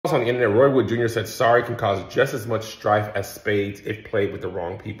on the internet, Roy Wood Jr. said sorry can cause just as much strife as spades if played with the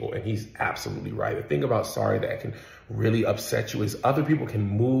wrong people. And he's absolutely right. The thing about sorry that can really upset you is other people can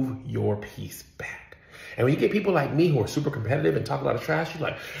move your piece back. And when you get people like me who are super competitive and talk a lot of trash, you're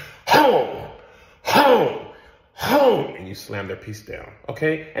like, home, home, home, and you slam their piece down,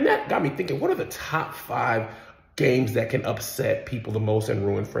 okay? And that got me thinking, what are the top 5 games that can upset people the most and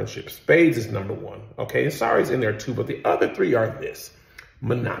ruin friendships? Spades is number 1, okay? And sorry's in there too, but the other 3 are this.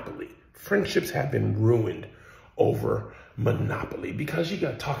 Monopoly. Friendships have been ruined over Monopoly because you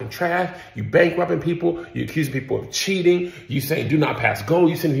got talking trash, you bankrupting people, you accusing people of cheating, you saying do not pass go,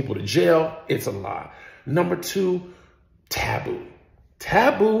 you sending people to jail. It's a lie. Number 2, taboo.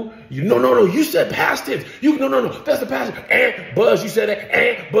 Taboo, no, you said past tense. No, that's the past tense. And Buzz, you said that.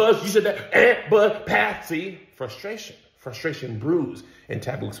 And Buzz, you said that. And Buzz, past. See, frustration brews in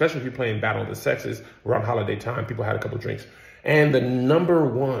taboo, especially if you're playing Battle of the Sexes around holiday time. People had a couple drinks. And the number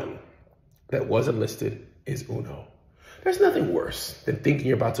 1 that wasn't listed is Uno. There's nothing worse than thinking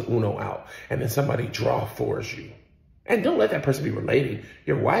you're about to Uno out and then somebody draw fours you. And don't let that person be related.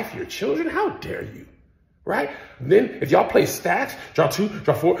 Your wife, your children, how dare you? Right? Then if y'all play stacks, draw 2,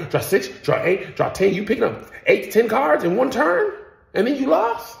 draw 4, draw 6, draw 8, draw 10, you picking up 8 to 10 cards in one turn and then you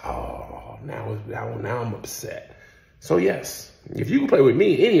lost? Oh, now I'm upset. So yes, if you can play with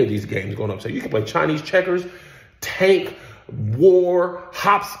me, any of these games going upset. You can play Chinese checkers, tank, war,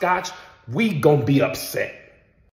 hopscotch. We gonna be upset.